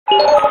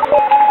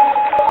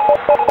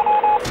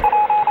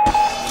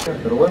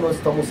pero bueno,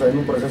 estamos en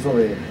un proceso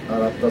de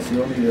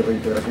adaptación y de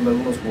reintegración de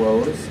algunos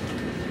jugadores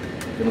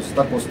que nos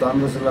está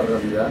costando, esa es la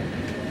realidad,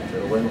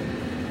 pero bueno,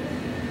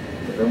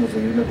 debemos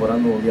seguir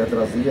mejorando día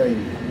tras día y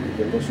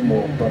que el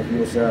próximo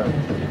partido sea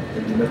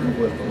el primer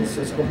triunfo del torneo.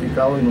 Es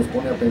complicado y nos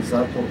pone a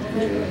pensar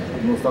porque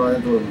no estaba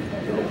dentro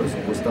de lo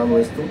presupuestado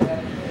esto,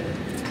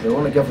 pero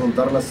bueno, hay que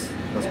afrontar las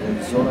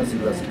condiciones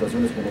y las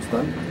situaciones como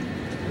están.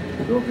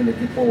 Creo que el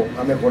equipo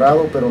ha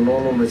mejorado, pero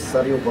no lo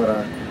necesario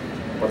para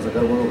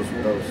sacar buenos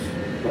resultados.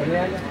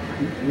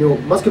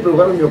 Más que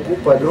preocuparme me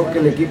ocupa, creo que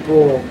el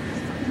equipo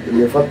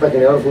le falta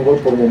generar fútbol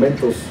por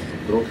momentos.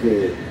 Creo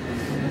que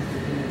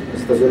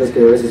situaciones que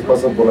a veces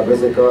pasan por la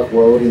cabeza de cada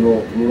jugador y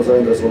no lo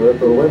saben resolver,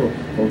 pero bueno,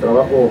 con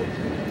trabajo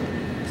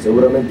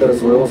seguramente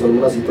resolvemos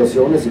algunas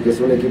situaciones y que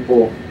sea un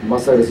equipo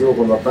más agresivo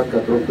cuando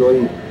ataca. Creo que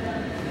hoy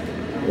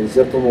en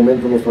ciertos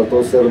momentos nos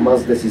faltó ser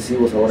más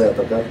decisivos a la hora de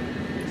atacar.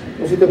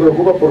 No, sí te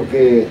preocupa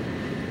porque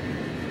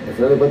al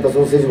final de cuentas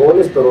son 6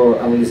 goles, pero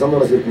analizando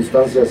las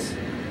circunstancias,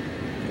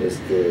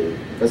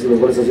 casi los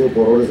goles han sido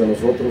por errores de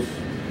nosotros,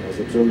 a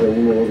excepción de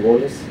 1 o 2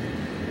 goles.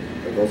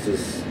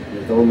 Entonces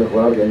necesitamos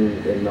mejorar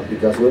en la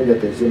aplicación y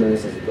atención en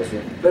esa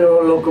situación.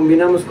 Pero lo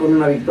combinamos con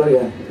una victoria,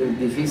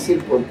 difícil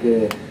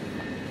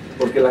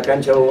porque la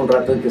cancha hubo un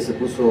rato en que se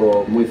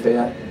puso muy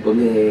fea,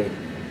 donde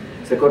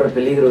se corre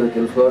peligro de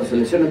que los jugadores se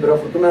lesionen, pero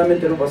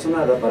afortunadamente no pasó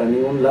nada para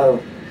ningún lado.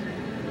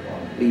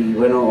 Y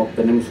bueno,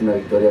 obtenemos una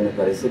victoria, me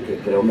parece que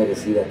creo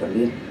merecida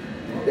también.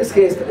 Es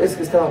que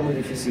estaba muy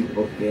difícil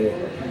porque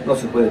no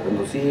se puede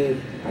conducir,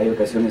 hay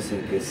ocasiones en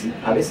que sí,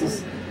 a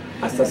veces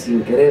hasta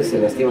sin querer se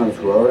lastiman los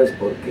jugadores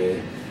porque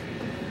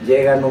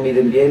llegan, no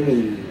miden bien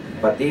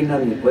y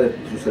patinan y puede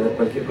suceder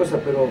cualquier cosa,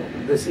 pero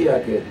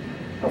decía que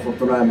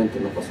afortunadamente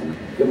no pasó nada.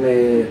 Que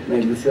me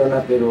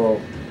ilusiona, pero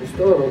pues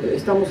todo,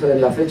 estamos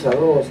en la fecha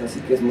 2, así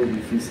que es muy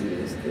difícil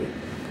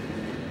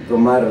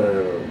tomar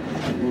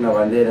una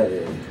bandera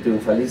de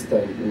triunfalista,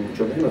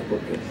 mucho menos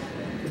porque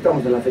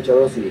estamos en la fecha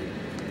 2 y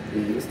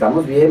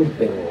estamos bien,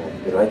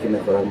 pero hay que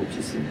mejorar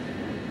muchísimo.